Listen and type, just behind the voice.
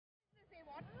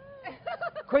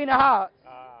Queen of Hearts.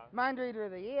 Mind Reader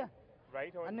of the Year.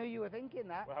 Right. I knew you were thinking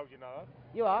that. Well, how'd you know that?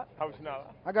 You are? How'd you know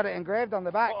that? I got it engraved on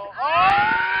the back. Oh!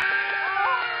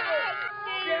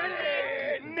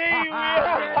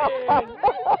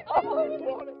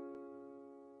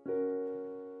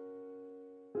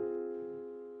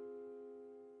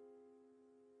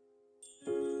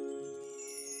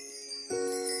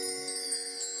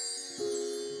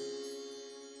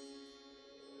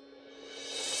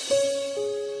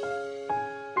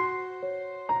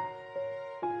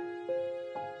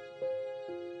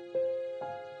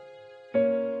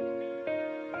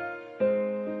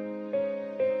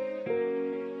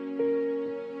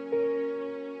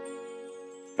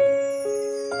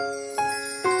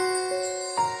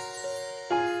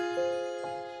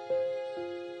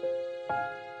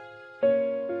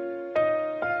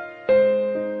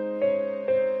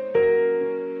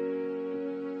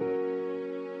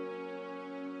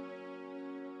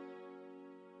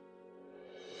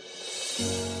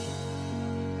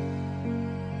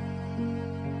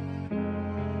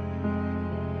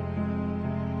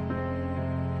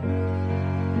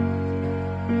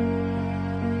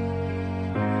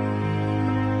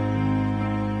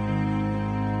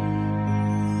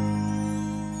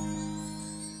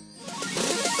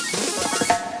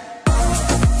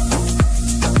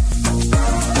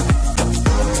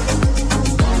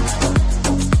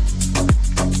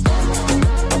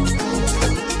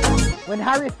 When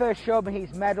Harry first showed me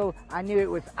his medal, I knew it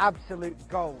was absolute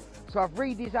gold. So I've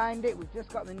redesigned it, we've just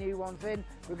got the new ones in.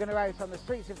 We're going to go out on the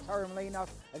streets of Torremolinos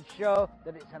and show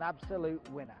that it's an absolute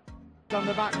winner. On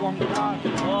the back, one card.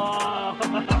 Oh.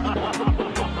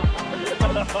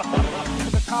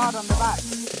 The card on the back.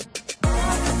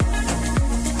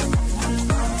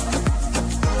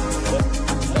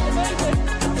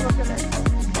 Look at it.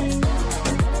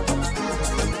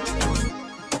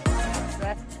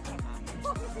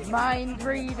 Mind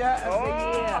Reader of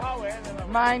the Year.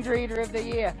 Mind Reader of the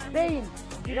Year. Dean,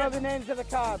 you know the names of the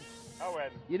cards?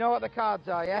 You know what the cards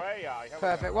are, yeah?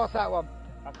 Perfect. What's that one?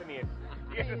 That's an ace.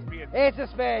 Ace of spades. Ace of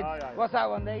spades. Oh, yeah. What's that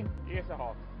one, Dean? Ace of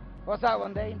hearts. What's that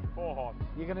one, Dean? 4 hearts.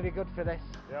 You're going to be good for this.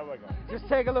 There we go. Just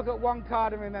take a look at one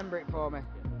card and remember it for me.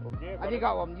 Okay. Have you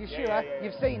got one? You sure? Yeah.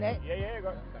 You've seen it? Yeah, I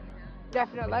got it.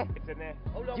 Definitely. It's in there.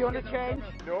 Do you want to change?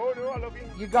 No, I love you.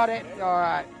 You got it?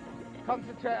 Alright.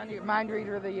 Concentrate on your Mind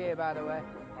Reader of the Year, by the way.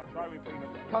 I'll try with you.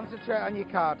 Concentrate on your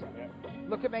card. Yeah.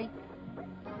 Look at me.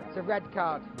 It's a red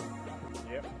card.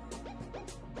 Yep.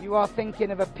 You are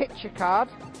thinking of a picture card.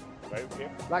 Right,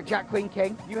 okay. Like Jack, Queen,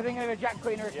 King. You were thinking of a Jack,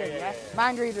 Queen or a King, yeah? Yeah.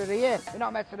 Mind Reader of the Year. You're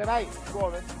not messing about. Go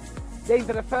on then. Dean,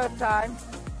 for the first time,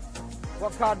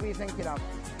 what card were you thinking of?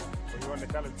 You want to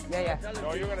tell us? Yeah.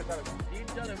 No, you're going to tell us.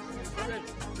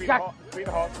 Jack. Queen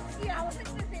of Hearts. Yeah, I was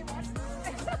thinking the same one.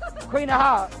 Queen of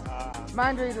Hearts.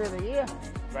 Mind Reader of the Year.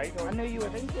 Right. I knew you were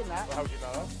thinking that. Well, how'd you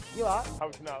know that? You are.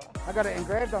 How'd you know that? I got it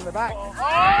engraved on the back. Oh!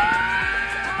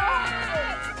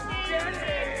 Get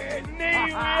it!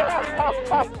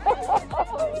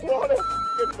 What a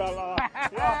good fella.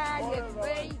 You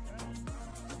see?